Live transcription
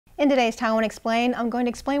In today's Taiwan Explain, I'm going to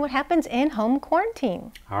explain what happens in home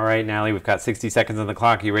quarantine. All right, Natalie, we've got 60 seconds on the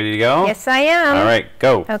clock. You ready to go? Yes, I am. All right,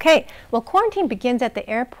 go. Okay, well, quarantine begins at the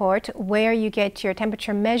airport where you get your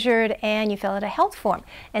temperature measured and you fill out a health form.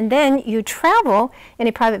 And then you travel in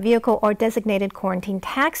a private vehicle or designated quarantine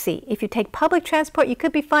taxi. If you take public transport, you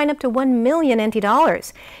could be fined up to 1 million NT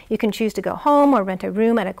dollars. You can choose to go home or rent a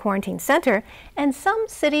room at a quarantine center. And some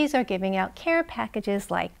cities are giving out care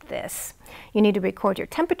packages like this. You need to record your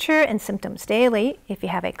temperature and symptoms daily. If you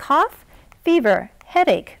have a cough, fever,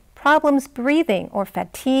 headache, problems breathing, or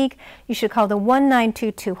fatigue, you should call the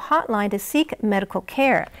 1922 hotline to seek medical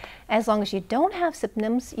care. As long as you don't have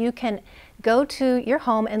symptoms, you can go to your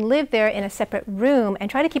home and live there in a separate room and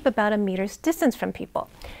try to keep about a meter's distance from people.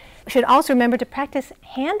 You should also remember to practice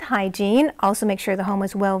hand hygiene. Also make sure the home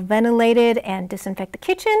is well ventilated and disinfect the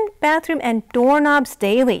kitchen, bathroom, and doorknobs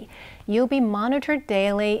daily. You'll be monitored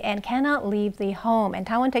daily and cannot leave the home. And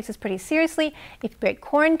Taiwan takes this pretty seriously. If you break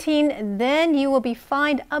quarantine, then you will be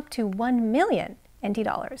fined up to 1 million NT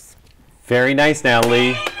dollars. Very nice,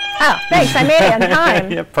 Natalie. Oh, thanks. I made it on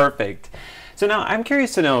time. Yeah, perfect. So now I'm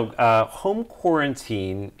curious to know, home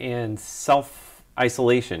quarantine and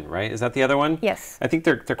self-isolation, right? Is that the other one? Yes. I think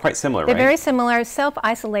they're quite similar, They're right? very similar.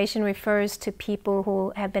 Self-isolation refers to people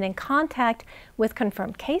who have been in contact with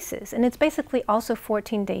confirmed cases. And it's basically also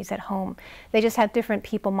 14 days at home. They just have different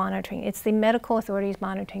people monitoring. It's the medical authorities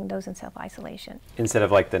monitoring those in self-isolation. Instead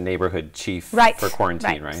of like the neighborhood chief Right. for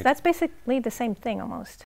quarantine, right? So that's basically the same thing almost.